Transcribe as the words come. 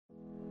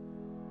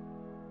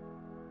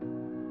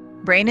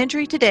Brain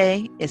Injury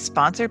Today is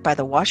sponsored by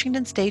the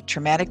Washington State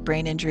Traumatic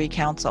Brain Injury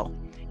Council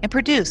and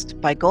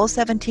produced by Goal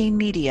 17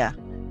 Media,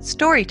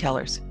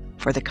 storytellers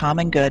for the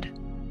common good.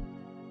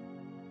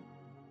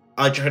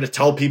 I try to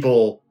tell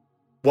people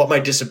what my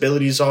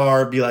disabilities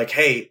are, be like,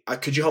 hey,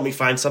 could you help me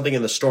find something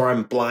in the store?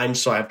 I'm blind,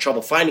 so I have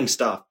trouble finding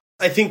stuff.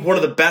 I think one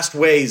of the best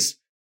ways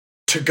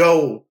to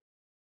go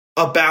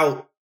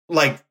about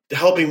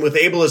helping with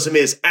ableism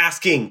is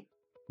asking,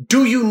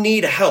 do you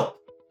need help?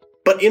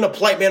 But in a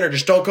polite manner,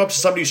 just don't go up to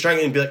somebody who's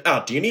struggling and be like,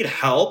 oh, do you need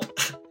help?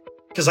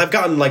 Because I've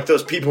gotten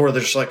those people where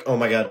they're just like, oh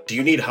my God, do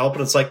you need help?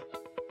 And it's like,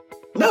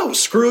 no,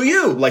 screw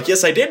you.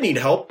 Yes, I did need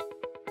help,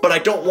 but I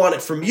don't want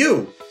it from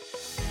you.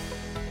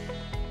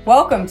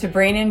 Welcome to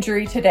Brain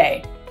Injury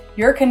Today,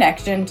 your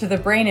connection to the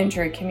brain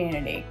injury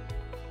community.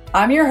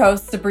 I'm your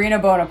host, Sabrina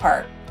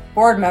Bonaparte,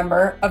 board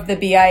member of the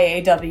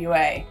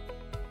BIAWA.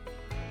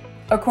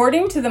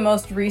 According to the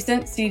most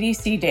recent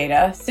CDC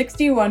data,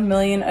 61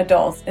 million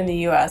adults in the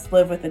U.S.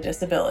 live with a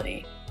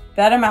disability.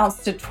 That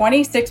amounts to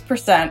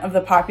 26% of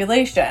the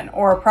population,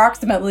 or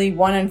approximately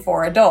 1 in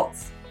 4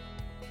 adults.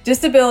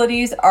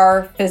 Disabilities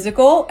are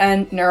physical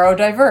and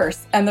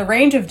neurodiverse, and the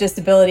range of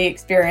disability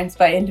experienced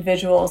by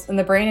individuals in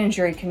the brain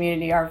injury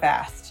community are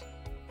vast.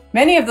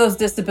 Many of those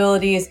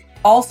disabilities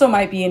also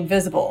might be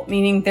invisible,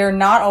 meaning they're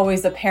not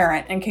always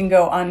apparent and can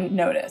go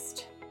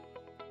unnoticed.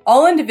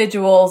 All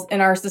individuals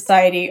in our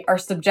society are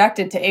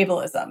subjected to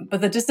ableism, but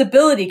the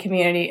disability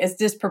community is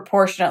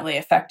disproportionately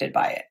affected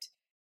by it.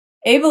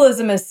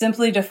 Ableism is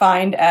simply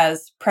defined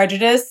as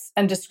prejudice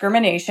and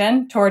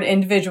discrimination toward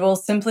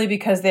individuals simply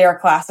because they are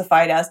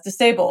classified as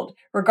disabled,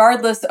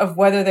 regardless of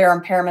whether their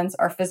impairments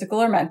are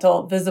physical or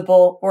mental,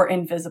 visible or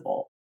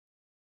invisible.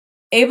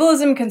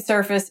 Ableism can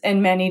surface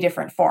in many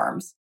different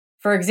forms.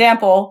 For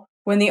example,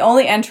 when the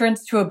only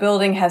entrance to a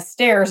building has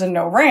stairs and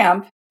no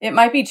ramp, it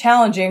might be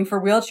challenging for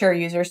wheelchair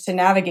users to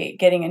navigate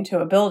getting into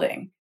a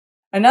building.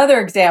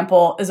 Another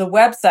example is a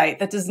website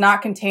that does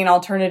not contain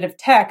alternative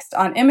text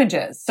on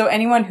images, so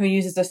anyone who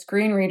uses a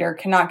screen reader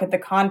cannot get the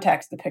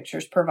context the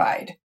pictures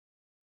provide.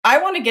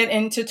 I want to get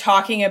into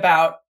talking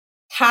about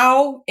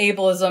how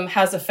ableism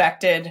has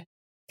affected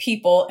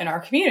people in our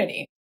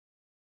community.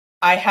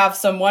 I have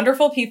some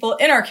wonderful people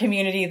in our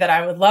community that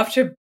I would love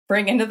to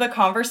bring into the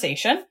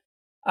conversation.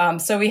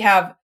 So we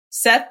have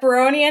Seth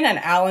Baronian and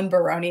Alan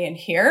Baronian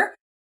here.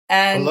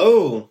 And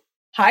hello.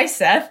 Hi,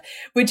 Seth.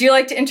 Would you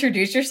like to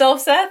introduce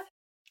yourself, Seth?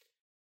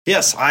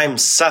 Yes, I'm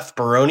Seth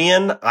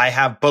Baronian. I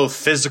have both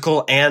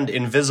physical and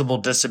invisible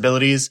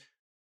disabilities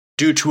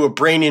due to a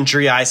brain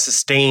injury I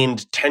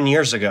sustained 10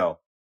 years ago.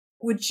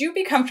 Would you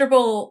be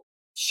comfortable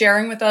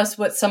sharing with us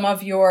what some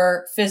of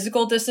your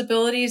physical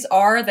disabilities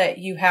are that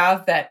you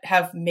have that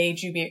have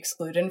made you be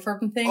excluded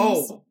from things?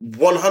 Oh,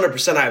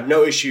 100%. I have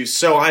no issues.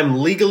 So I'm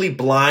legally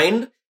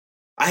blind.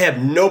 I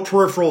have no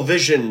peripheral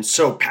vision,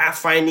 so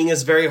pathfinding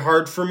is very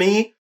hard for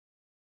me.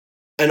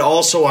 And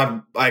also,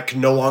 I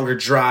can no longer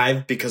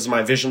drive because of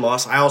my vision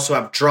loss. I also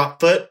have drop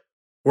foot,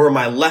 where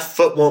my left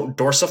foot won't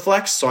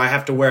dorsiflex, so I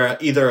have to wear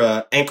either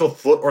an ankle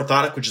foot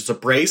orthotic, which is a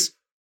brace,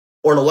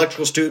 or an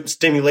electrical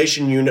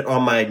stimulation unit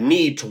on my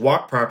knee to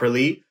walk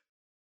properly.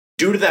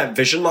 Due to that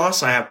vision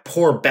loss, I have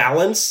poor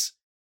balance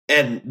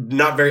and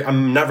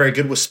I'm not very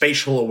good with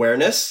spatial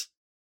awareness.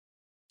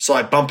 So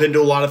I bump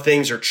into a lot of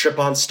things or trip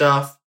on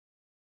stuff.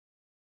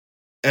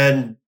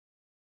 And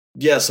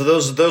yeah, so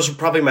those are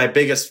probably my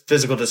biggest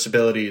physical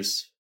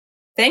disabilities.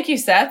 Thank you,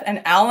 Seth.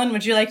 And Alan,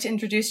 would you like to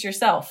introduce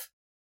yourself?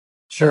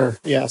 Sure.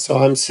 Yeah. So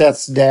I'm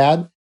Seth's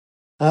dad.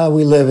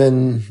 We live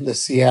in the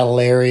Seattle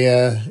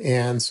area,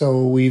 and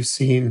so we've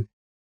seen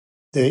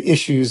the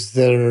issues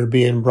that are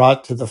being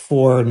brought to the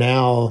fore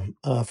now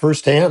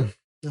firsthand.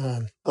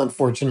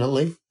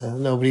 Unfortunately,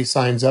 nobody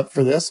signs up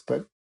for this,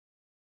 but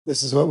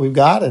this is what we've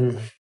got, and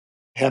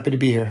happy to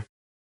be here.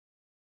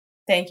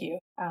 Thank you,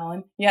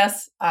 Alan.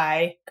 Yes,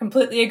 I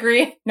completely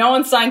agree. No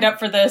one signed up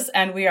for this,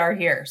 and we are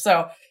here.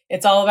 So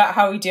it's all about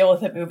how we deal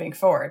with it moving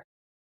forward.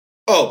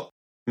 Oh,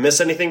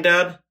 miss anything,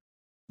 Dad?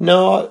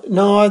 No,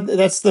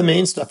 that's the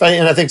main stuff.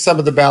 And I think some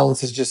of the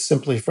balance is just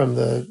simply from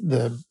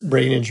the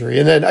brain injury.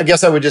 And then I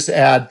guess I would just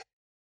add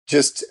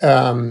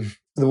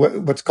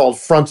what's called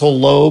frontal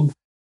lobe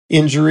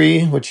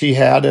injury, which he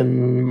had,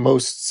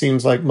 and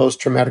seems like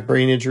most traumatic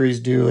brain injuries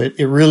do.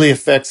 It really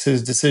affects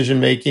his decision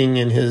making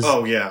and his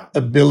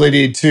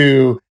ability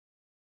to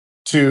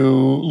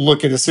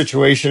look at a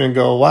situation and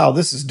go, wow,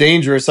 this is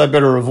dangerous, I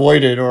better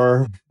avoid it.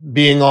 Or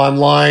being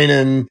online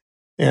and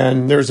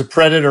there's a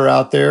predator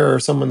out there or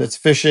someone that's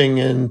fishing,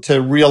 and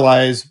to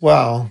realize,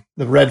 wow,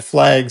 the red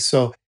flags.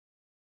 So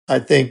I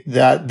think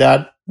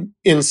that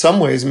in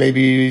some ways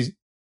maybe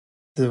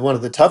one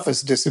of the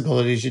toughest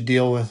disabilities you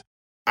deal with.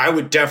 I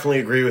would definitely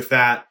agree with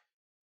that.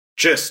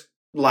 Just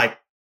my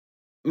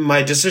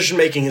decision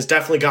making has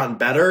definitely gotten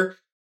better,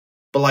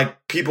 but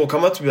people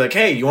come up to me like,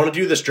 hey, you want to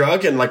do this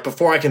drug? And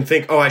before I can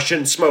think, oh, I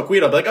shouldn't smoke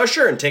weed, I'll be like, oh,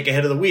 sure, and take a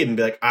hit of the weed and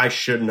be like, I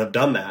shouldn't have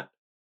done that.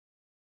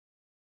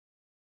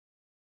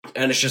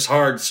 And it's just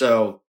hard,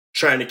 so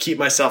trying to keep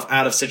myself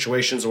out of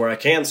situations where I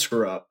can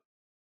screw up.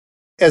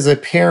 As a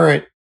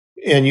parent,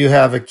 and you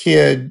have a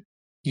kid,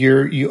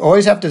 you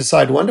always have to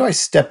decide, when do I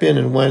step in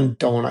and when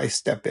don't I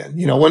step in?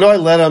 When do I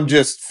let them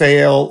just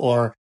fail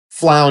or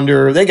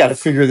flounder? They got to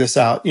figure this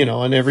out,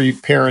 and every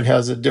parent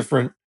has a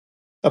different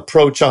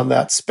approach on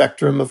that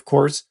spectrum, of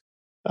course.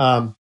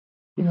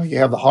 You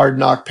have the hard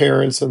knock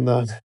parents and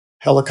the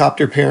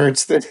helicopter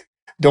parents that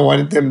don't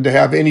want them to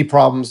have any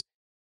problems.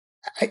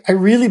 I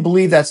really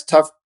believe that's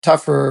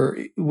tougher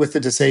with the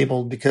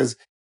disabled because,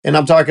 and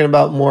I'm talking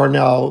about more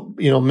now,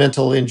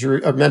 mental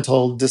injury or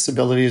mental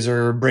disabilities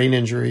or brain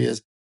injury,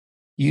 is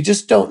you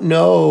just don't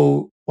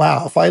know,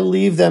 wow, if I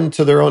leave them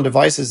to their own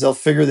devices, they'll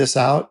figure this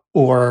out,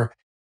 or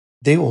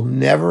they will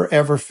never,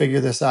 ever figure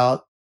this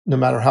out, no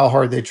matter how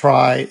hard they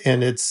try.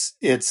 And it's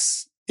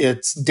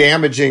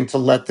damaging to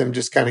let them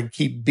just kind of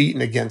keep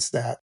beating against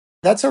that.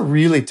 That's a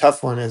really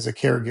tough one as a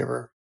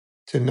caregiver,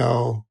 to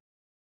know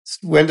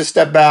when to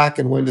step back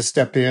and when to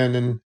step in.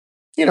 And,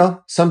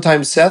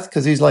 sometimes Seth,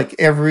 because he's like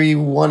every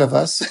one of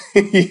us,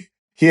 he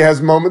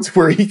has moments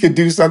where he could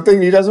do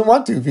something he doesn't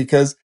want to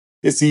because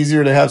it's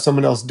easier to have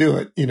someone else do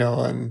it,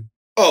 and.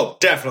 Oh,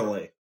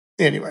 definitely.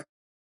 Anyway.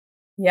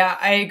 Yeah,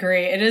 I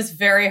agree. It is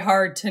very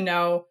hard to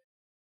know,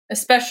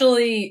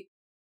 especially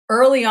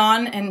early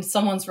on in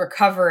someone's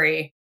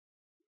recovery.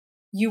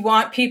 You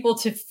want people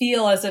to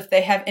feel as if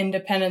they have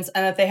independence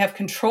and that they have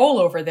control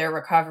over their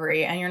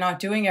recovery, and you're not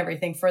doing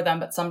everything for them.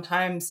 But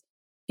sometimes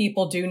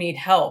people do need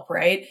help,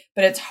 right?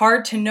 But it's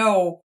hard to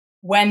know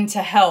when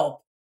to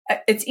help.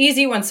 It's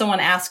easy when someone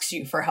asks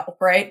you for help,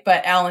 right?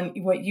 But Alan,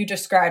 what you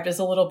described is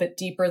a little bit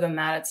deeper than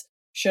that. It's,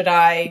 should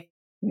I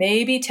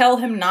maybe tell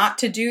him not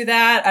to do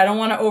that? I don't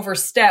want to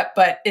overstep,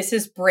 but is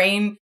his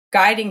brain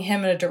guiding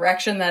him in a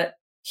direction that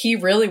he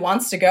really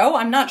wants to go?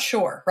 I'm not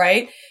sure,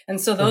 right? And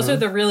so those are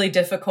the really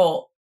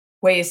difficult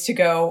ways to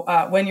go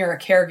when you're a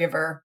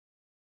caregiver.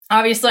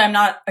 Obviously, I'm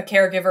not a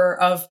caregiver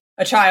of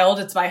a child.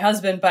 It's my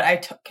husband, but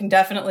I can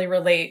definitely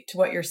relate to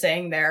what you're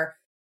saying there.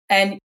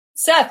 And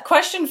Seth,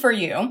 question for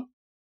you.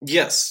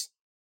 Yes.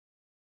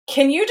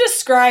 Can you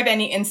describe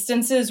any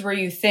instances where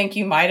you think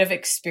you might have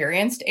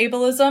experienced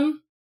ableism?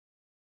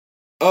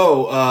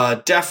 Oh,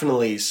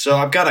 definitely. So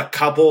I've got a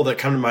couple that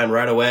come to mind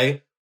right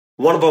away.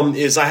 One of them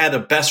is I had a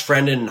best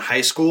friend in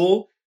high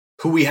school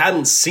who we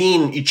hadn't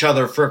seen each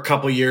other for a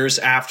couple years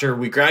after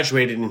we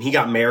graduated, and he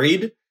got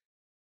married.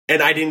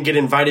 And I didn't get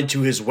invited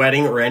to his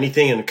wedding or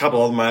anything, and a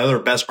couple of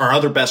our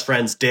other best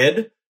friends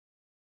did.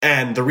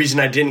 And the reason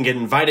I didn't get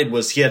invited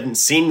was he hadn't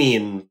seen me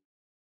in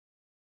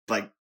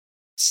like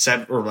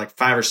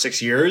 5 or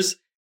 6 years.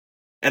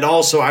 And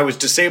also I was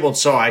disabled,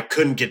 so I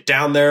couldn't get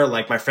down there.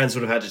 Like, my friends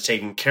would have had to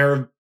take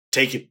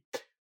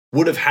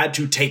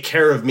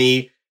care of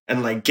me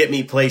and like get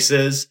me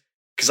places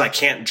because I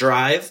can't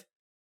drive.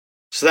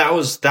 So that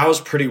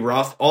was pretty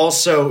rough.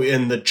 Also,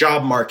 in the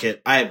job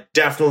market, I have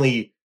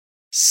definitely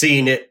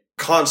seen it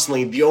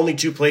constantly. The only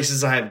two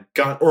places I've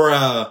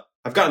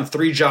gotten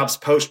 3 jobs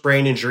post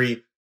brain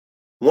injury.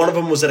 One of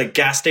them was at a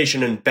gas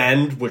station in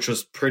Bend, which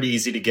was pretty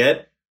easy to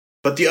get.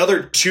 But the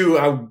other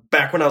two,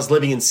 back when I was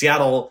living in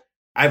Seattle,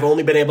 I've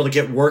only been able to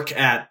get work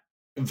at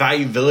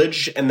Value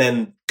Village and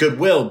then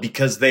Goodwill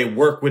because they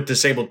work with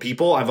disabled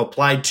people. When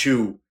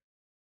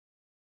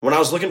I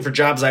was looking for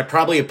jobs, I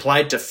probably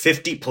applied to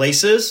 50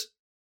 places,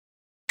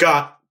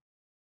 got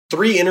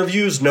 3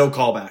 interviews, no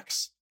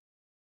callbacks.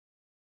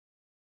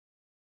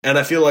 And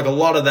I feel like a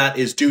lot of that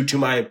is due to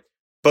my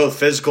both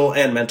physical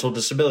and mental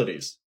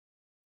disabilities.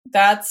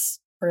 That's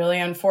really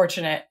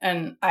unfortunate.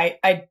 And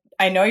I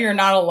know you're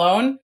not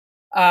alone.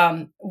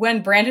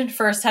 When Brandon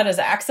first had his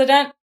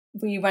accident,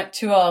 we went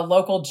to a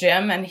local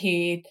gym and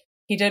he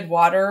did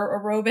water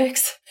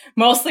aerobics,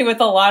 mostly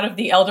with a lot of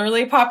the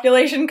elderly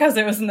population because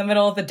it was in the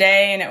middle of the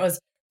day and it was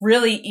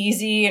really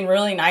easy and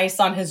really nice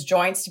on his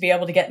joints to be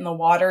able to get in the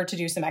water to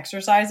do some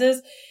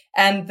exercises.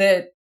 And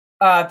the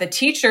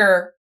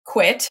teacher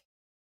quit,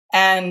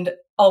 and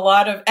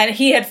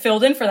he had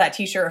filled in for that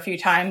teacher a few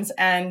times,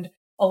 and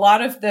a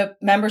lot of the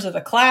members of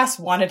the class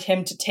wanted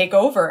him to take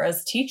over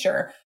as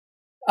teacher.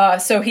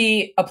 So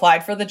he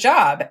applied for the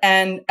job.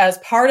 And as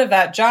part of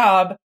that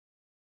job,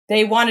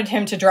 they wanted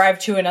him to drive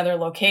to another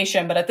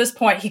location. But at this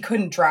point, he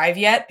couldn't drive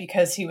yet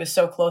because he was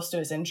so close to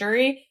his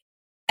injury.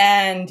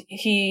 And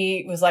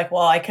he was like,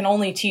 well, I can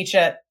only teach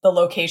at the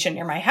location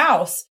near my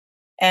house.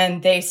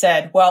 And they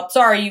said, well,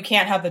 sorry, you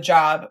can't have the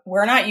job.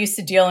 We're not used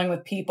to dealing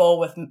with people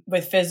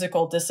with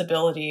physical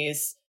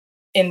disabilities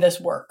in this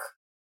work.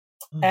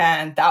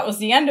 And that was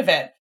the end of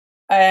it.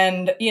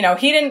 And, he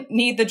didn't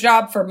need the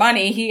job for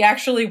money. He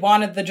actually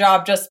wanted the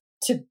job just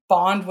to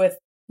bond with,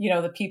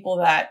 the people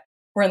that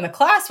were in the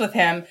class with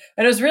him.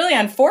 But it was really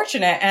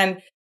unfortunate.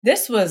 And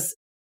this was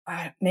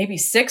maybe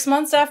 6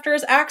 months after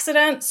his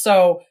accident.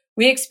 So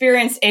we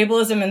experienced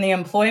ableism in the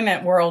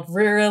employment world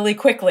really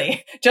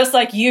quickly, just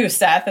like you,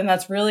 Seth. And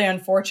that's really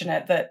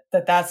unfortunate that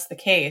that's the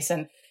case.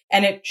 And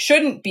it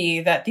shouldn't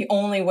be that the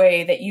only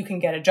way that you can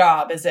get a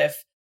job is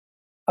if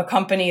a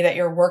company that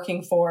you're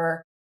working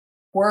for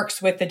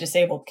works with the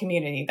disabled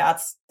community.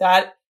 That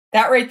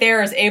right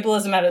there is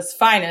ableism at its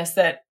finest,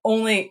 that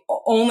only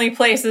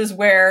places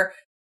where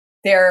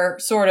they're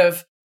sort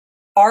of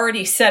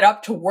already set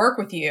up to work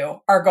with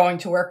you are going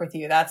to work with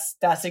you. That's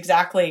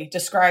exactly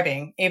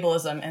describing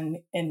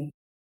ableism in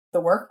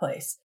the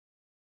workplace.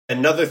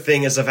 Another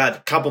thing is I've had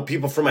a couple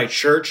people from my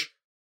church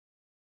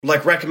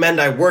like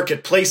recommend I work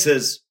at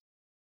places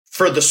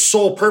for the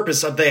sole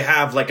purpose of they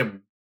have like a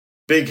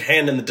big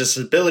hand in the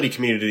disability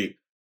community.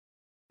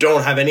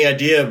 Don't have any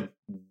idea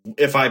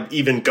if I've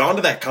even gone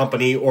to that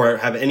company or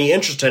have any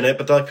interest in it,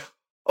 but they're like,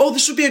 oh,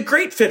 this would be a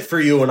great fit for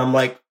you. And I'm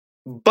like,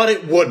 but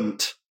it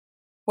wouldn't.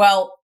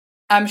 Well,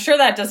 I'm sure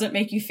that doesn't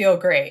make you feel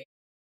great.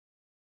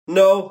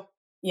 No.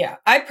 Yeah.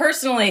 I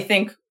personally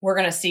think we're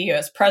going to see you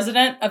as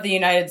president of the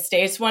United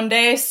States one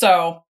day.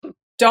 So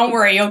don't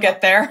worry, you'll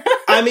get there.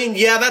 I mean,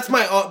 yeah, that's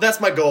my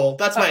goal.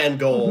 That's my end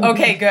goal.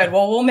 Okay, good.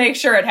 Well, we'll make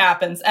sure it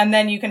happens. And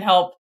then you can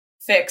help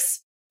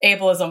fix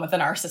ableism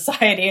within our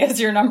society as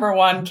your number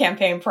one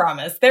campaign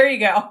promise. There you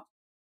go.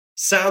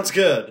 Sounds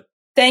good.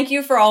 Thank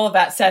you for all of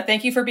that, Seth.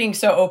 Thank you for being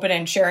so open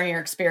and sharing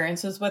your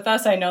experiences with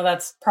us. I know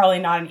that's probably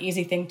not an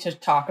easy thing to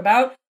talk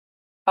about.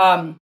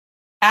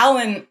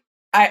 Alan,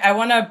 I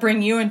want to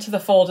bring you into the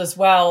fold as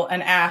well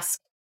and ask,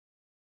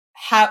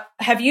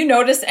 have you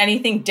noticed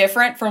anything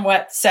different from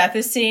what Seth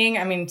is seeing?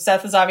 I mean,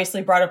 Seth has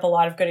obviously brought up a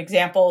lot of good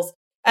examples.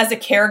 As a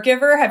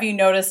caregiver, have you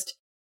noticed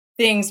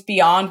things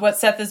beyond what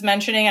Seth is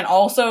mentioning? And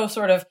also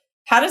sort of,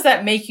 how does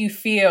that make you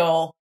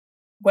feel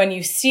when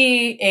you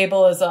see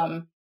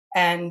ableism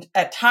and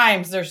at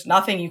times there's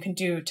nothing you can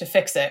do to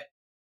fix it?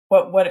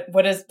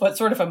 What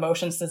sort of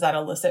emotions does that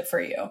elicit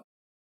for you?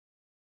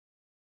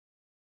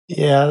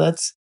 Yeah,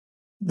 that's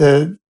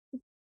the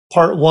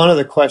part one of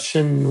the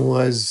question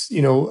was,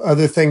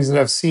 other things that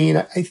I've seen.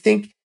 I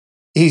think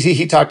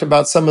he talked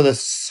about some of the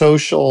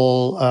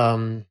social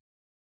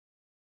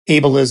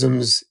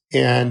ableisms.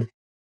 And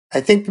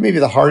I think maybe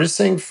the hardest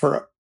thing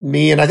for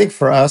me, and I think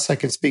for us, I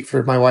can speak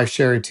for my wife,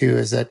 Sherry, too,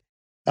 is that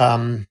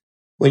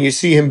when you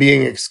see him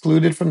being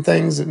excluded from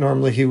things that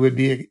normally he would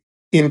be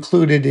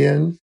included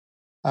in,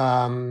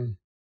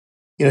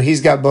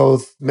 he's got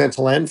both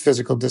mental and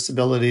physical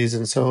disabilities.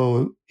 And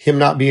so him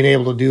not being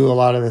able to do a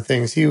lot of the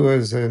things, he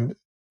was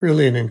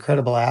really an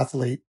incredible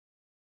athlete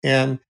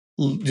and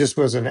just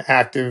was an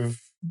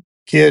active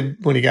kid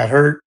when he got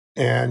hurt.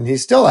 And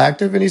he's still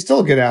active and he's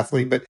still a good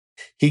athlete, but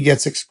he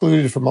gets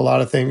excluded from a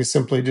lot of things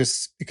simply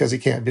just because he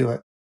can't do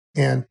it.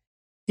 And,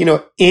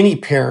 any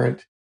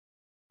parent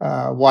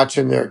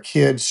watching their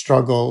kid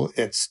struggle,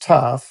 it's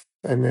tough.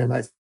 And then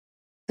I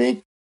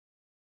think,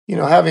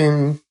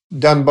 having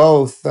done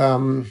both,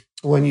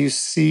 when you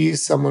see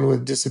someone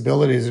with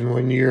disabilities and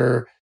when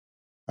you're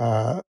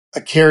a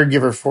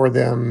caregiver for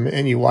them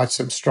and you watch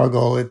them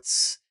struggle,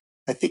 it's,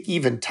 I think,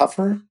 even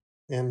tougher.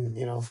 And,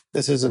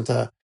 this isn't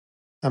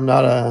I'm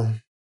not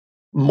a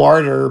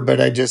martyr, but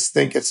I just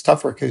think it's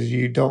tougher because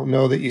you don't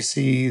know that you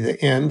see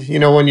the end.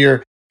 When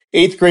your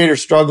eighth grader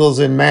struggles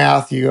in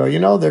math, you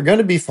go, they're going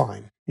to be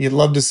fine. You'd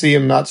love to see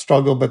them not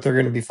struggle, but they're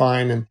going to be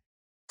fine. And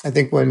I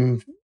think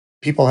when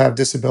people have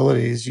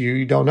disabilities,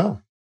 you don't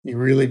know. You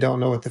really don't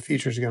know what the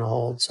future is going to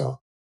hold. So,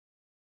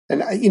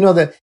 and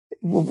that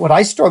what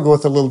I struggle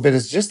with a little bit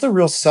is just the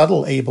real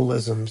subtle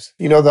ableisms.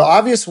 The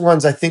obvious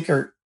ones I think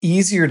are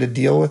easier to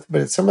deal with,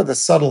 but it's some of the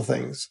subtle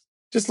things,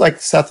 just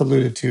like Seth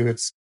alluded to.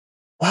 It's,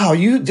 wow,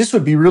 this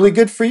would be really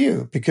good for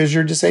you because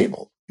you're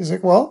disabled. He's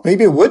like, well,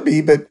 maybe it would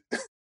be, but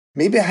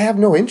maybe I have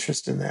no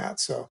interest in that.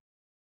 So,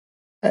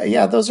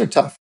 yeah, those are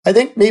tough. I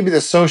think maybe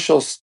the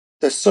social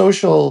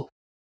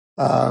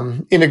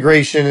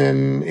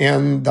integration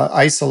and the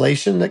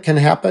isolation that can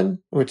happen,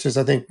 which is,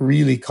 I think,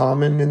 really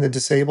common in the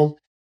disabled,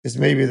 is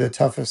maybe the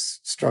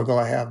toughest struggle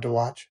I have to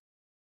watch.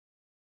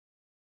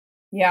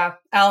 Yeah,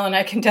 Alan,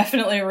 I can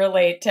definitely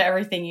relate to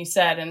everything you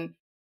said.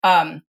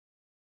 And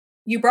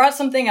you brought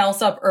something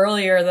else up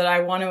earlier that I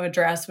want to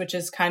address, which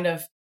is kind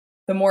of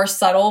the more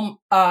subtle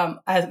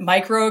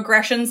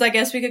microaggressions, I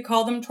guess we could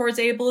call them, towards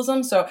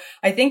ableism. So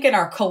I think in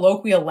our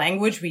colloquial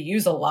language, we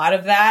use a lot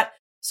of that.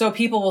 So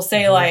people will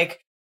say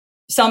like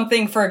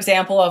something, for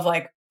example, of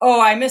like,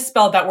 oh, I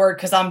misspelled that word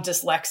because I'm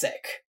dyslexic.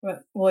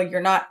 Well,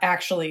 you're not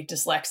actually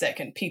dyslexic.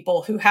 And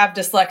people who have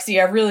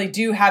dyslexia really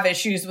do have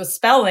issues with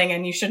spelling,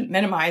 and you shouldn't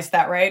minimize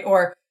that, right?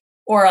 Or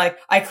like,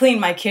 I clean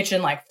my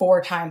kitchen like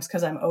 4 times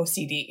because I'm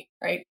OCD,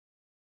 right?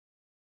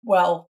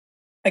 Well,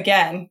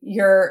 again,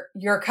 you're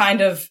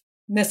kind of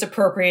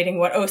misappropriating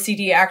what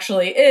OCD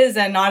actually is,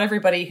 and not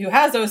everybody who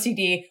has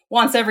OCD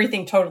wants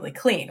everything totally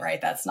clean,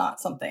 right? That's not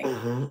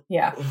something.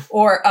 Yeah.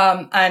 Or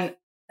and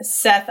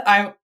Seth,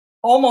 I'm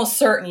almost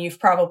certain you've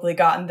probably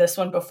gotten this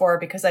one before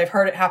because I've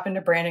heard it happen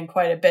to Brandon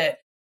quite a bit,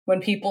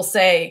 when people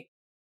say,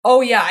 oh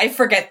yeah, I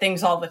forget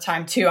things all the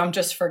time too, I'm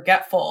just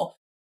forgetful.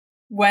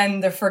 When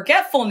the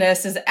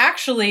forgetfulness is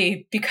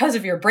actually because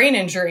of your brain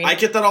injury. I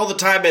get that all the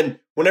time, and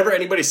whenever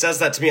anybody says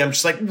that to me, I'm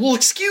just like, well,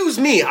 excuse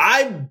me,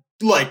 I'm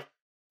like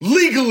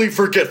legally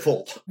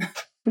forgetful.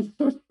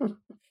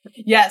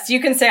 Yes, you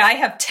can say I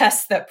have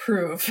tests that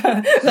prove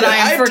that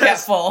I am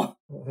forgetful.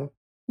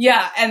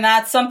 Yeah, and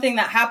that's something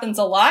that happens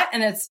a lot,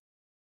 and it's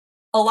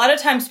a lot of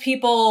times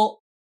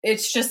people,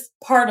 it's just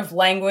part of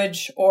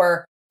language,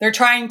 or they're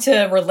trying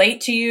to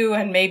relate to you,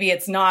 and maybe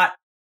it's not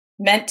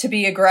meant to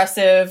be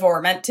aggressive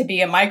or meant to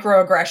be a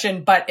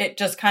microaggression, but it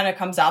just kind of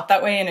comes out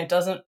that way and it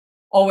doesn't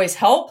always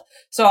help.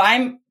 So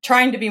I'm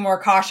trying to be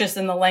more cautious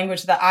in the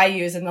language that I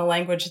use and the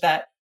language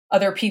that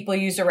other people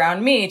use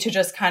around me to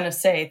just kind of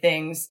say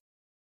things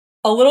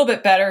a little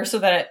bit better so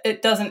that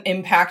it doesn't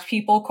impact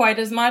people quite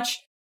as much.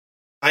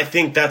 I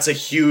think that's a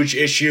huge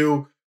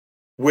issue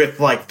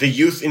with like the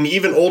youth and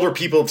even older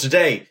people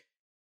today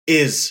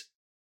is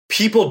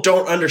people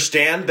don't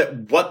understand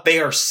that what they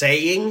are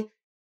saying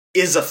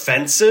is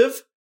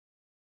offensive.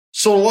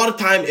 So a lot of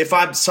time if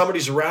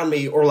somebody's around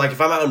me or like if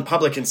I'm out in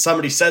public and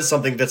somebody says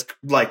something that's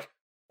like,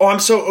 oh, I'm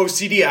so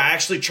OCD, I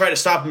actually try to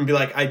stop them and be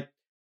like,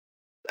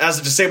 as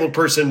a disabled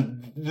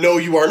person, no,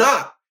 you are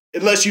not.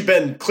 Unless you've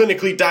been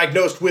clinically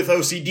diagnosed with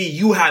OCD,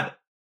 you have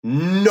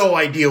no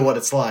idea what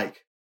it's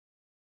like.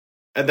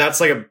 And that's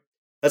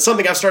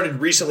something I've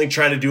started recently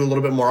trying to do a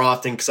little bit more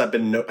often because I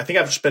think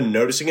I've just been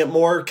noticing it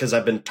more because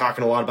I've been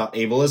talking a lot about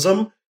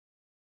ableism.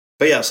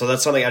 But yeah, so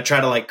that's something I try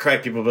to like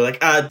correct people, be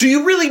like, do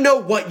you really know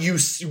what you're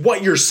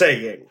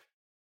saying?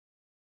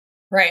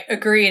 Right,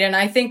 agreed. And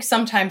I think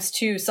sometimes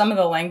too, some of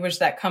the language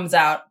that comes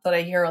out that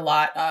I hear a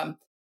lot,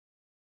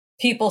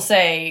 people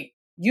say,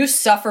 you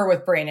suffer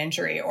with brain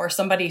injury or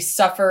somebody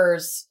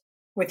suffers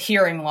with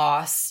hearing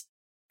loss.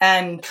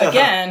 And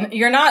again,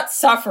 you're not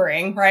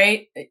suffering,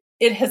 right?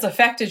 It has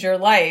affected your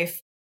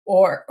life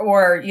or,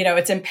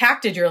 it's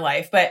impacted your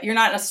life, but you're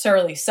not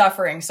necessarily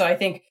suffering. So I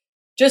think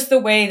just the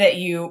way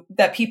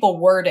that people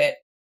word it.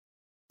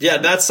 Yeah,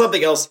 that's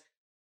something else.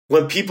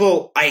 When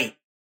I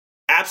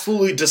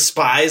absolutely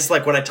despise,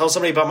 like when I tell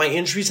somebody about my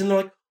injuries and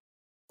they're like,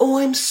 oh,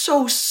 I'm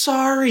so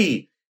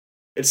sorry.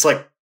 It's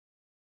like,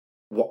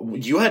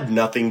 you had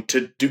nothing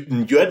to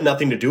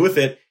do with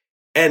it.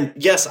 And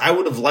yes, I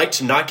would have liked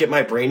to not get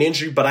my brain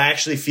injury, but I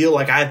actually feel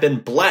like I've been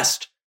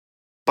blessed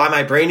by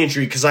my brain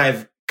injury because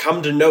I've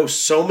come to know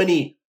so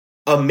many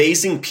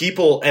amazing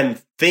people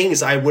and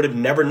things I would have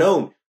never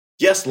known.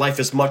 Yes, life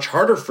is much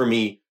harder for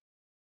me,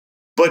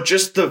 but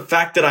just the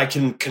fact that I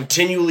can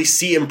continually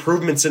see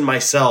improvements in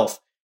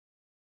myself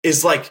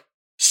is like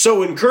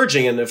so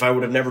encouraging. And if I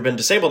would have never been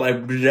disabled, I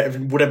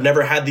would have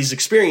never had these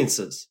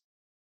experiences.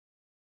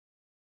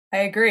 I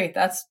agree.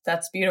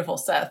 That's beautiful,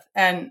 Seth.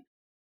 And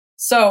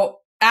so,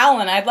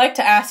 Alan, I'd like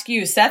to ask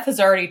you, Seth has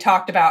already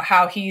talked about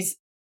how he's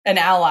an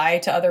ally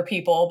to other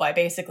people by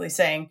basically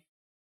saying,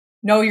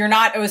 no, you're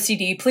not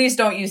OCD. Please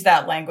don't use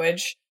that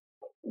language.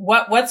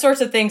 What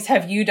sorts of things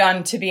have you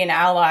done to be an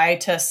ally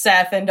to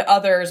Seth and to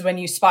others when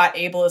you spot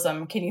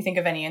ableism? Can you think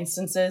of any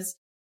instances?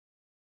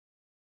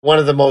 One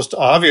of the most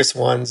obvious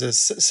ones is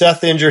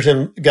Seth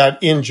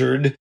got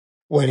injured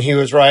when he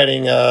was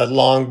riding a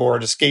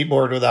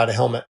skateboard without a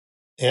helmet.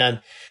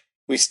 And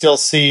we still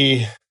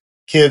see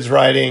kids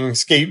riding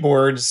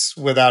skateboards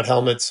without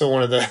helmets. So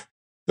one of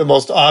the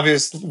most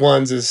obvious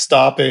ones is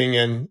stopping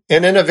and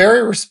in a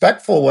very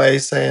respectful way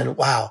saying,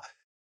 wow,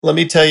 let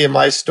me tell you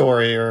my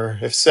story. Or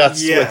if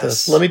Seth's with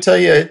us, let me tell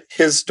you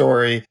his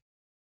story.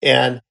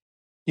 And,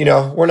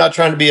 we're not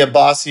trying to be a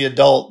bossy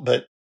adult,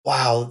 but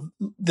wow,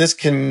 this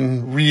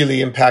can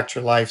really impact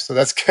your life. So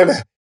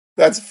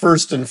that's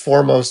first and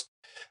foremost.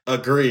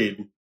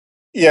 Agreed.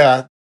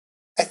 Yeah.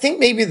 I think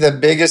maybe the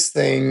biggest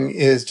thing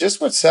is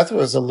just what Seth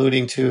was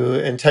alluding to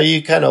until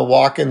you kind of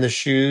walk in the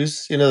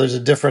shoes. There's a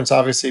difference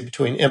obviously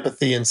between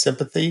empathy and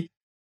sympathy.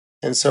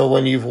 And so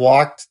when you've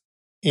walked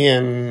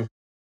in,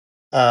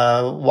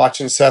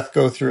 watching Seth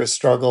go through his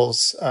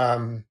struggles,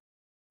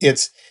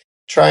 it's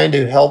trying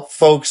to help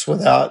folks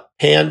without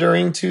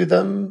pandering to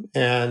them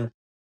and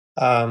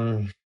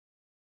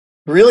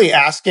really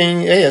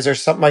asking, hey, is there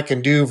something I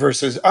can do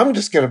versus I'm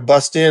just going to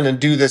bust in and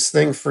do this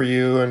thing for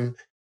you. And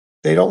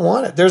they don't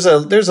want it. There's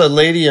a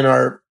lady in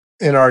our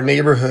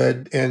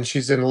neighborhood and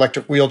she's in an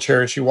electric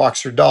wheelchair and she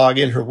walks her dog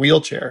in her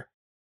wheelchair.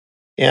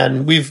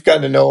 And we've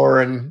gotten to know her.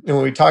 And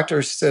when we talked to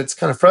her, she said, it's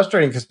kind of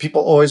frustrating because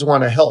people always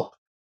want to help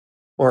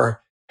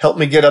or help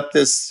me get up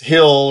this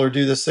hill or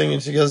do this thing.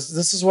 And she goes,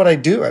 this is what I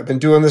do. I've been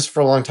doing this for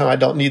a long time. I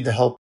don't need the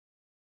help.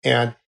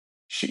 And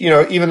she,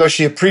 even though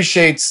she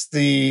appreciates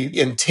the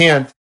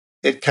intent,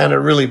 it kind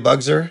of really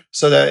bugs her.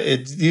 So that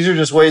these are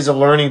just ways of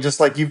learning,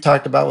 just like you've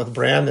talked about with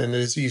Brandon,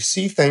 is you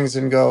see things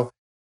and go,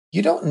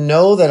 you don't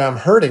know that I'm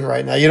hurting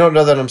right now. You don't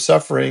know that I'm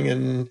suffering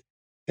and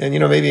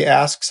maybe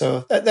ask.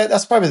 So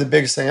that's probably the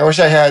biggest thing. I wish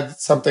I had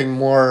something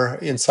more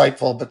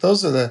insightful, but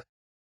those are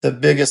the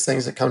biggest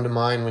things that come to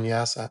mind when you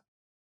ask that.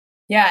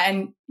 Yeah.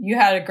 And you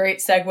had a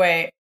great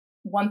segue.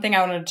 One thing I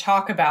wanted to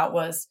talk about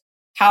was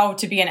how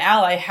to be an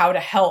ally, how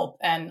to help.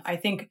 And I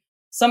think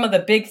some of the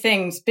big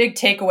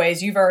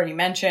takeaways you've already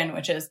mentioned,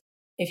 which is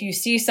if you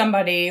see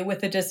somebody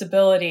with a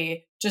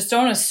disability, just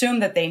don't assume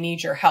that they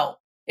need your help.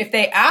 If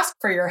they ask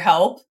for your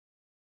help,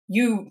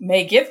 you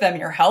may give them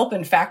your help.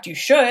 In fact, you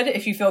should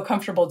if you feel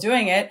comfortable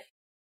doing it,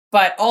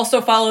 but also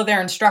follow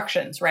their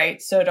instructions,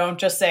 right? So don't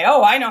just say,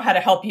 oh, I know how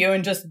to help you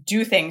and just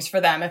do things for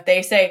them. If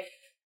they say,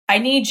 I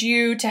need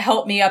you to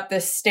help me up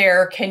this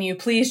stair. Can you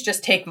please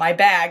just take my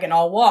bag and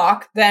I'll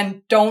walk?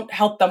 Then don't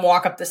help them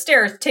walk up the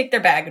stairs. Take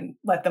their bag and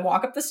let them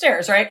walk up the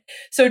stairs, right?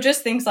 So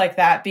just things like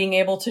that, being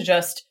able to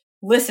just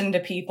listen to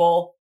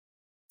people.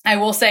 I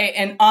will say,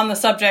 and on the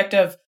subject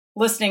of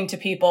listening to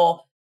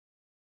people,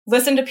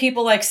 listen to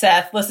people like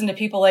Seth, listen to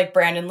people like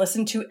Brandon,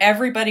 listen to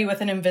everybody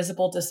with an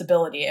invisible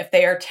disability. If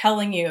they are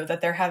telling you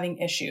that they're having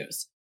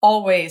issues,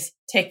 always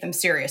take them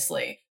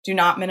seriously. Do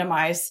not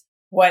minimize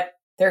what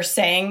they're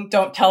saying.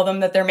 Don't tell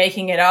them that they're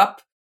making it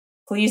up.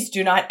 Please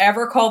do not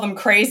ever call them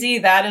crazy.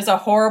 That is a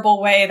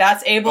horrible way.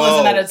 That's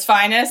ableism at its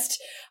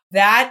finest.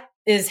 That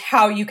is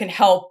how you can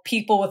help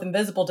people with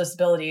invisible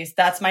disabilities.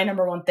 That's my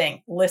number one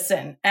thing.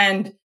 Listen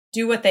and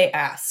do what they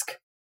ask.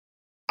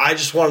 I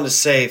just wanted to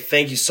say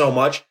thank you so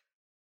much.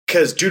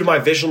 Because due to my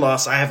vision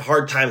loss, I have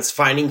hard times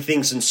finding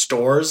things in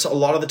stores a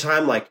lot of the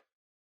time. Like,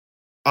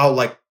 I'll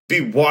like be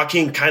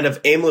walking kind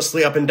of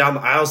aimlessly up and down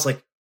the aisles.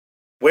 Like,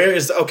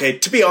 okay,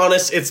 to be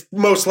honest, it's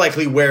most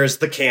likely where's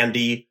the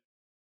candy?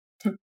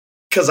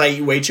 Because I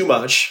eat way too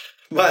much.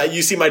 But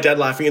you see my dad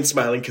laughing and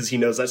smiling because he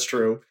knows that's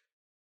true.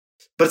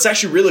 But it's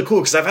actually really cool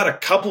because I've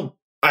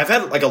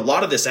had like a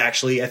lot of this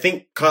actually. I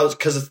think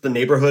because it's the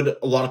neighborhood,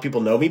 a lot of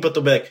people know me, but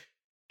they'll be like,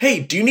 hey,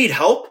 do you need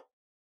help?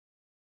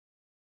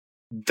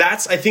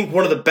 That's, I think,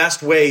 one of the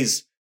best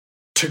ways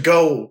to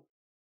go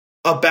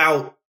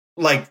about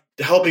like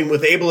helping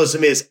with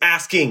ableism is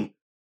asking,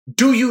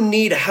 do you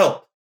need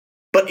help?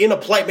 But in a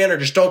polite manner,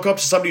 just don't go up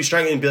to somebody who's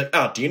struggling and be like,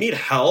 oh, do you need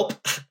help?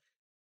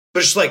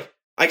 But just like,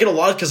 I get a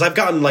lot because I've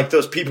gotten like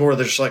those people where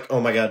they're just like, oh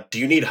my God, do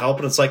you need help?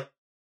 And it's like,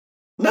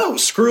 no,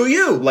 screw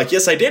you. Like,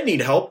 yes, I did need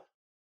help,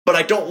 but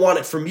I don't want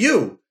it from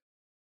you.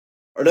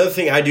 Another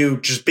thing I do,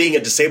 just being a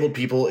disabled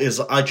people, is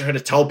I try to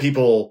tell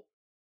people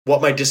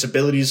what my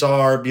disabilities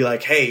are, be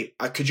like, hey,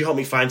 could you help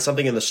me find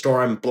something in the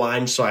store? I'm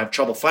blind, so I have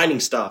trouble finding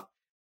stuff.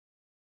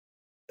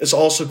 It's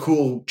also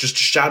cool just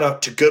to shout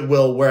out to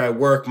Goodwill where I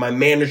work. My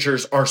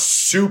managers are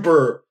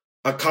super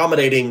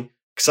accommodating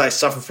because I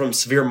suffer from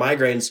severe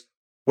migraines,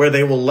 where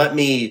they will let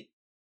me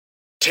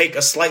take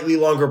a slightly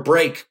longer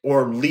break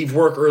or leave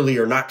work early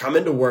or not come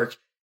into work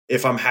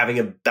if I'm having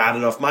a bad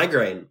enough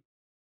migraine.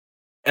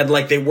 And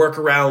like they work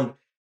around,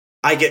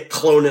 I get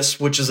clonus,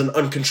 which is an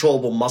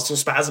uncontrollable muscle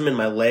spasm in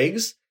my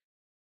legs.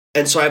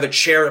 And so I have a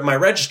chair at my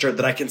register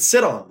that I can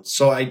sit on,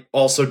 so I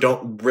also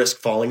don't risk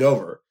falling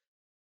over.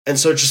 And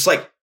so just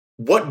like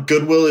what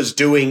Goodwill is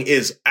doing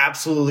is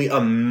absolutely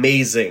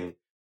amazing.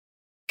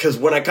 Because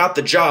when I got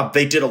the job,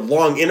 they did a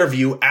long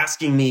interview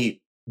asking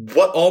me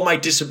what all my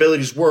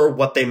disabilities were,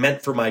 what they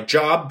meant for my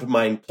job,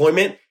 my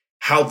employment,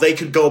 how they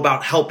could go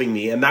about helping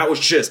me. And that was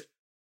just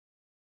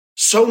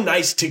so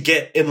nice to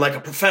get in like a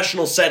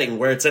professional setting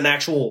where it's an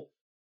actual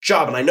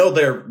job. And I know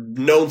they're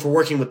known for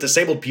working with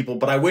disabled people,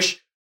 but I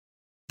wish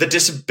the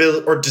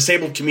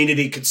disabled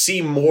community could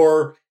see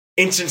more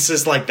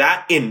instances like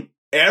that in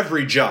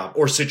every job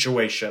or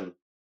situation.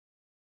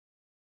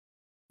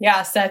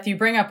 Yeah, Seth, you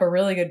bring up a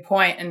really good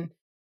point. And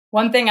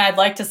one thing I'd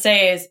like to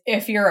say is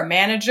if you're a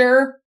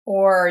manager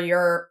or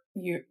you're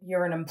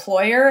an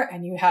employer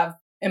and you have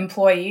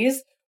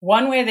employees,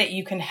 one way that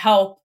you can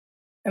help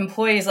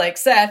employees like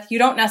Seth, you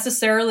don't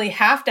necessarily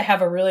have to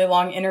have a really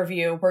long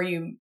interview where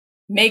you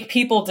make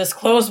people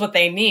disclose what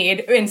they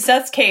need. In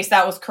Seth's case,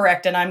 that was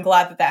correct, and I'm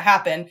glad that that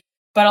happened.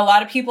 But a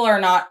lot of people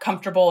are not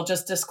comfortable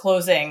just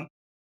disclosing.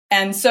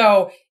 And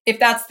so if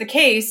that's the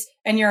case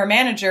and you're a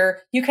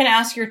manager, you can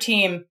ask your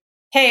team,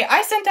 hey,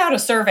 I sent out a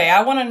survey.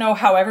 I want to know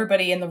how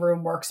everybody in the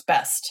room works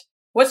best.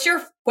 What's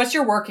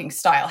your working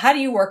style? How do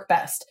you work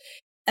best?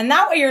 And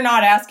that way you're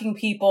not asking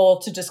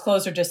people to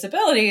disclose their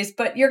disabilities,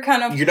 but you're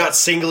not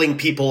singling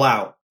people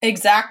out.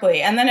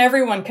 Exactly. And then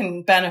everyone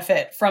can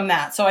benefit from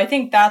that. So I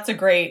think that's a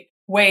great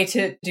way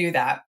to do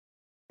that.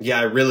 Yeah,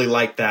 I really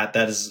like that.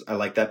 I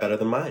like that better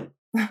than mine.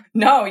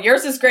 No,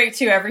 yours is great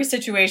too. Every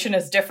situation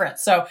is different.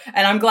 So,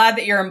 and I'm glad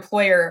that your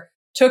employer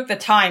took the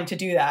time to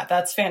do that.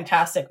 That's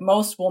fantastic.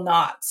 Most will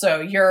not.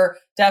 So you're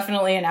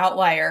definitely an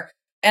outlier.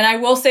 And I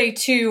will say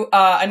too,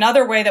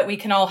 another way that we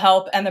can all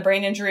help, and the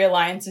Brain Injury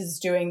Alliance is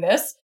doing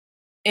this,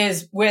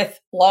 is with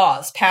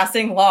laws,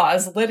 passing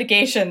laws,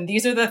 litigation.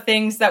 These are the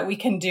things that we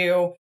can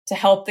do to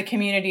help the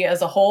community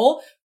as a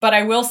whole. But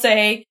I will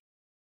say,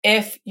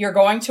 if you're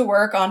going to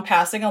work on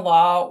passing a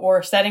law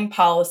or setting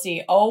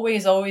policy,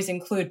 always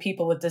include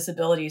people with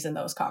disabilities in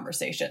those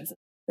conversations.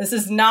 This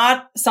is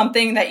not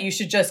something that you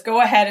should just go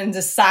ahead and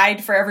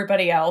decide for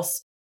everybody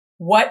else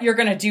what you're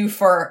going to do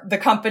for the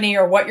company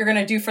or what you're going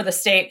to do for the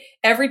state.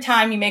 Every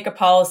time you make a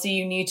policy,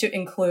 you need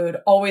to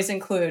always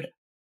include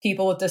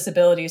people with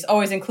disabilities,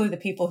 always include the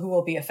people who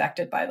will be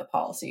affected by the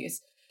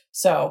policies.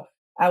 So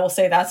I will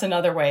say that's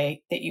another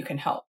way that you can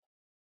help.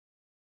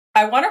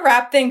 I want to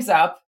wrap things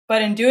up.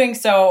 But in doing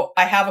so,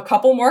 I have a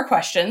couple more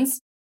questions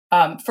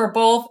for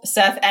both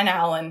Seth and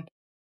Alan.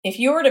 If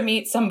you were to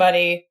meet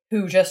somebody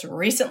who just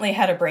recently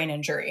had a brain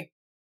injury,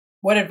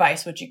 what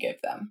advice would you give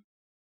them?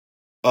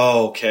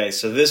 Okay,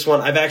 so this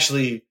one, I've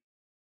actually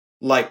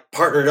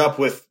partnered up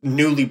with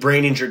newly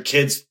brain injured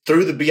kids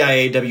through the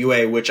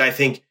BIAWA, which I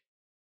think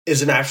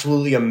is an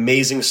absolutely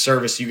amazing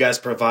service you guys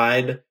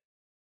provide.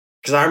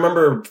 Because I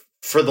remember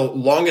for the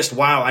longest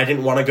while, I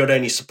didn't want to go to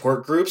any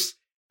support groups.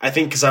 I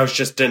think because I was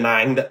just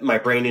denying that my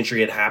brain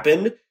injury had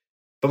happened.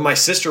 But my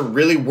sister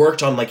really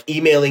worked on like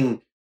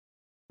emailing,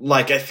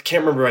 like I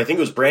can't remember, I think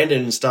it was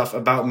Brandon and stuff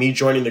about me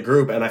joining the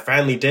group, and I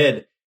finally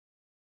did.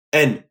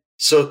 And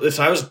so if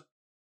I was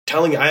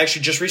telling, I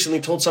actually just recently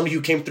told somebody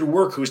who came through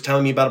work who was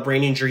telling me about a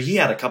brain injury he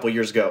had a couple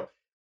years ago.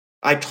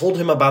 I told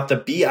him about the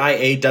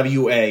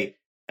BIAWA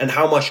and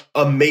how much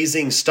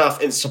amazing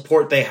stuff and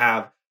support they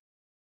have.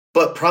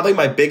 But probably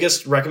my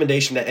biggest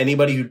recommendation to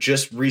anybody who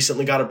just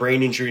recently got a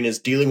brain injury and is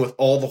dealing with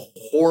all the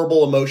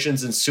horrible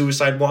emotions and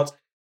suicide wants,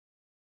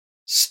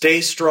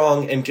 stay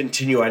strong and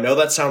continue. I know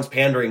that sounds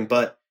pandering,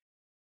 but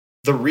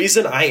the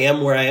reason I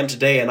am where I am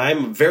today, and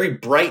I'm a very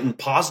bright and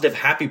positive,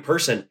 happy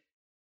person,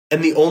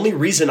 and the only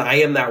reason I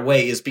am that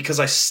way is because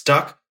I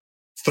stuck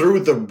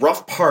through the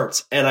rough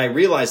parts and I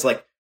realized,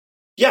 like,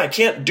 yeah, I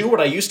can't do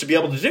what I used to be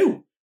able to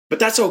do, but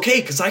that's okay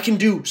because I can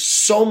do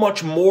so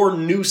much more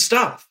new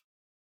stuff.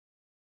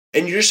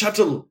 And you just have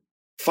to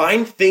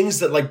find things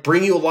that like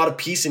bring you a lot of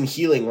peace and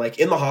healing. Like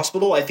in the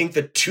hospital, I think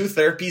the two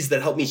therapies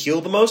that helped me heal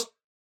the most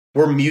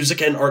were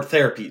music and art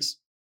therapies.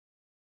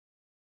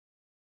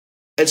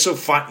 And so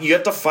you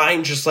have to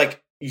find just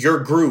like your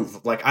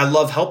groove. Like I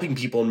love helping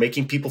people and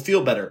making people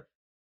feel better.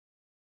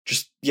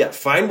 Just, yeah,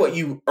 find what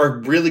you are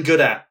really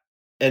good at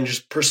and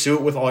just pursue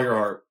it with all your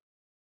heart.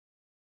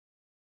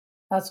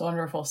 That's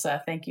wonderful,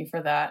 Seth. Thank you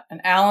for that.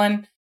 And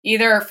Alan,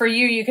 either for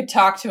you could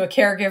talk to a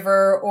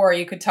caregiver or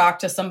you could talk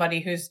to somebody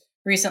who's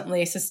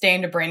recently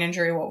sustained a brain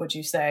injury. What would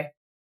you say?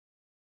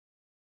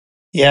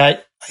 Yeah,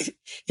 I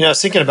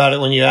was thinking about it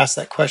when you asked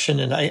that question,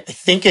 and I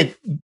think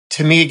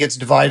to me, it gets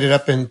divided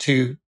up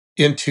into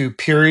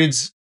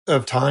periods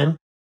of time.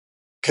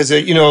 Because,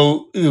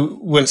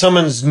 when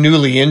someone's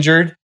newly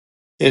injured,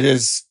 it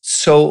is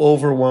so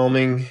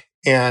overwhelming.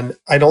 And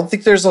I don't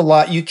think there's a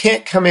lot, you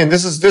can't come in.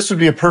 This would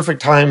be a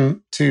perfect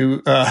time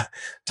to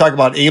talk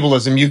about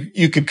ableism.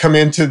 You could come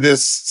into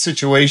this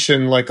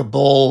situation like a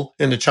bull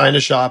in a china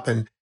shop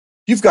and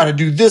you've got to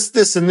do this,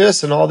 this, and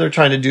this. And all they're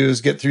trying to do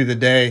is get through the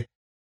day.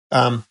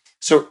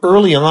 So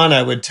early on,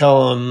 I would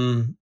tell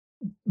them,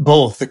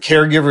 both the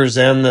caregivers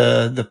and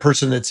the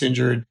person that's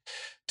injured,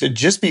 to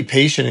just be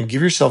patient and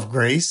give yourself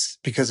grace,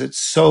 because it's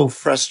so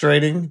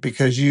frustrating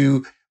because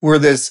you were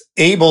this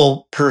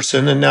able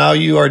person and now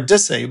you are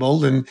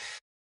disabled, and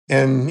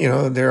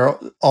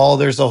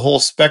there's a whole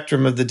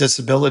spectrum of the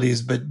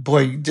disabilities, but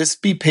boy,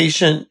 just be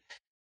patient.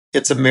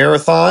 It's a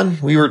marathon.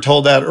 We were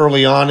told that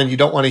early on, and you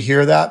don't want to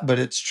hear that, but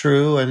it's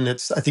true. And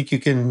I think you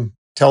can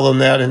tell them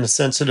that in a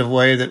sensitive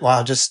way, that,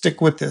 wow, just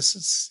stick with this.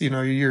 It's,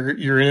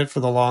 you're in it for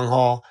the long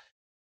haul.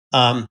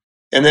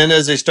 And then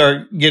as they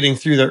start getting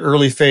through the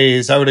early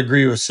phase, I would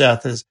agree with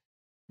Seth, is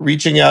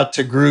reaching out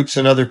to groups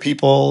and other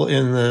people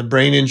in the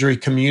brain injury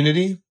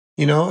community.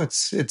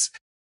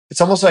 It's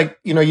almost like,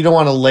 you don't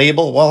want to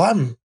label, well,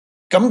 I'm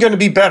going to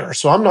be better,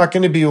 so I'm not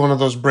going to be one of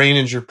those brain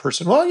injured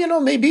person.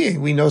 Well, maybe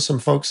we know some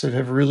folks that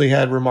have really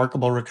had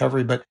remarkable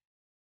recovery, but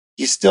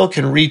you still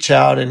can reach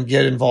out and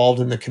get involved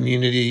in the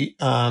community.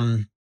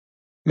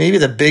 Maybe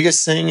the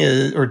biggest thing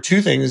is, or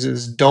two things,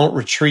 is don't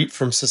retreat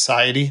from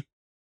society.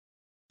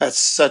 That's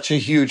such a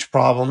huge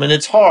problem. And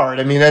it's hard.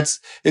 I mean,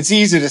 it's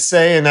easy to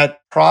say, and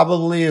that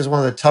probably is one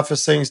of the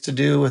toughest things to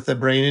do with a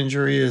brain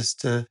injury, is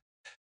to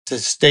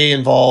stay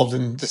involved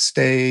and to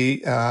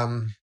stay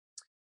out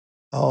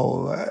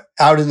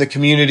in the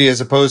community,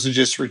 as opposed to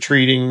just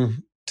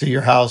retreating to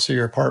your house or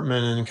your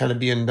apartment and kind of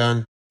being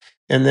done.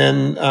 And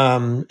then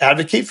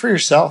advocate for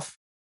yourself.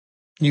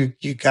 You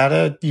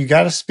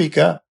gotta speak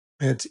up.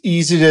 I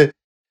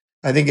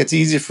think it's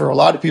easy for a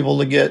lot of people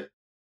to get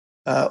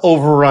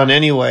overrun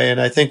anyway.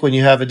 And I think when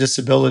you have a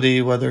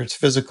disability, whether it's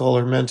physical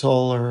or mental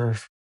or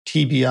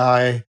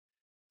TBI,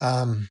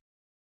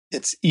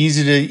 it's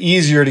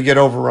easier to get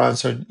overrun.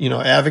 So,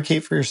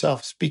 advocate for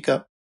yourself, speak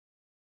up.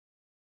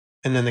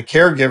 And then the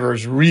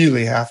caregivers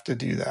really have to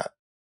do that.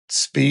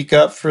 Speak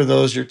up for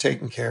those you're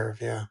taking care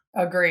of. Yeah.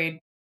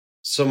 Agreed.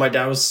 So my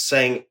dad was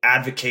saying,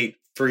 advocate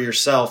for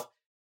yourself.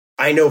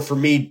 I know for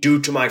me, due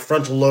to my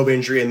frontal lobe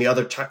injury and the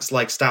other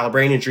style of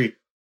brain injury,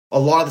 a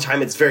lot of the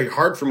time it's very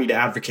hard for me to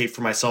advocate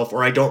for myself,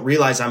 or I don't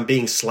realize I'm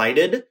being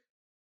slighted.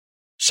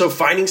 So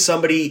finding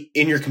somebody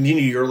in your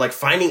community, or like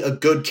finding a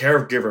good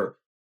caregiver.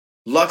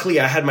 Luckily,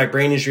 I had my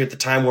brain injury at the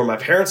time where my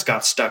parents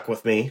got stuck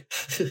with me.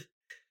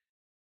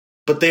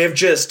 But they have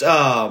just,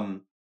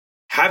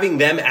 having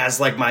them as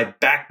like my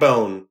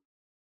backbone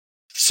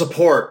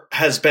support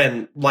has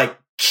been like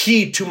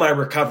key to my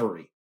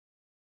recovery.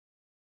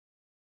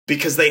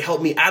 Because they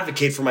help me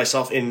advocate for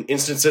myself in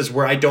instances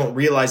where I don't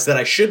realize that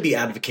I should be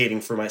advocating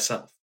for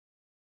myself.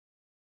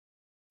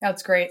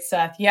 That's great,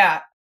 Seth.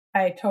 Yeah,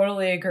 I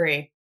totally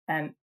agree.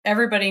 And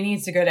everybody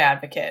needs a good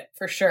advocate,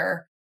 for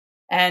sure.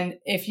 And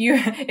if you're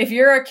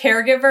a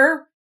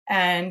caregiver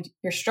and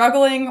you're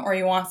struggling or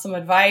you want some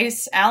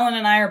advice, Alan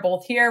and I are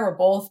both here. We're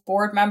both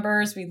board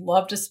members. We'd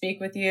love to speak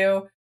with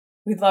you.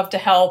 We'd love to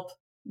help.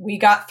 We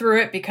got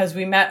through it because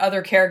we met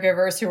other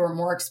caregivers who were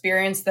more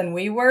experienced than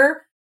we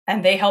were,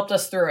 and they helped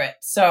us through it.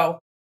 So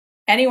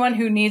anyone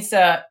who needs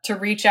to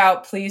reach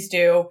out, please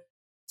do.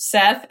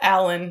 Seth,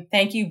 Alan,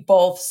 thank you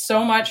both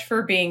so much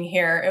for being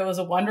here. It was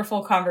a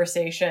wonderful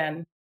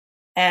conversation,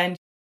 and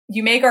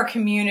you make our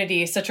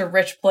community such a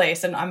rich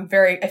place. And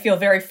I feel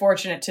very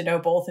fortunate to know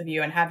both of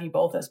you and have you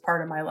both as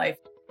part of my life.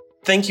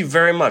 Thank you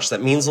very much.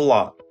 That means a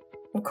lot.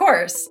 Of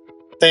course.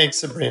 Thanks,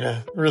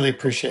 Sabrina. Really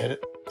appreciate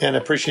it. And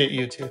appreciate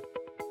you too.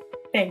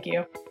 Thank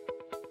you.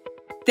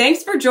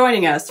 Thanks for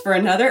joining us for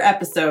another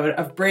episode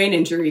of Brain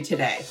Injury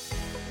Today.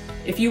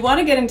 If you want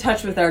to get in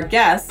touch with our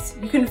guests,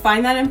 you can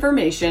find that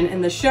information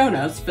in the show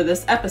notes for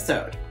this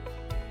episode.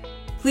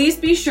 Please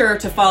be sure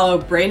to follow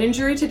Brain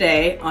Injury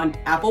Today on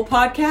Apple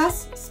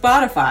Podcasts,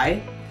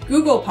 Spotify,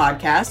 Google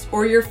Podcasts,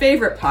 or your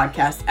favorite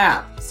podcast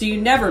app so you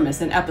never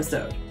miss an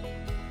episode.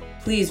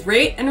 Please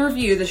rate and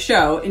review the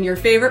show in your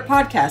favorite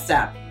podcast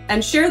app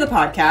and share the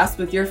podcast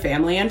with your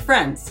family and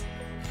friends.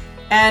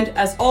 And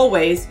as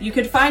always, you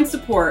can find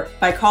support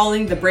by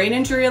calling the Brain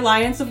Injury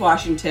Alliance of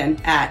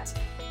Washington at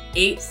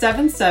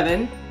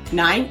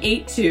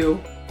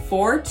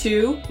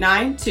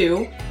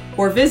 877-982-4292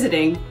 or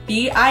visiting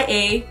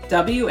biawa.org.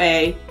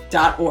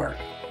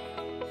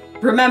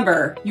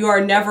 Remember, you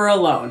are never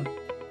alone.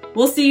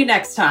 We'll see you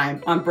next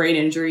time on Brain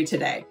Injury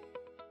Today.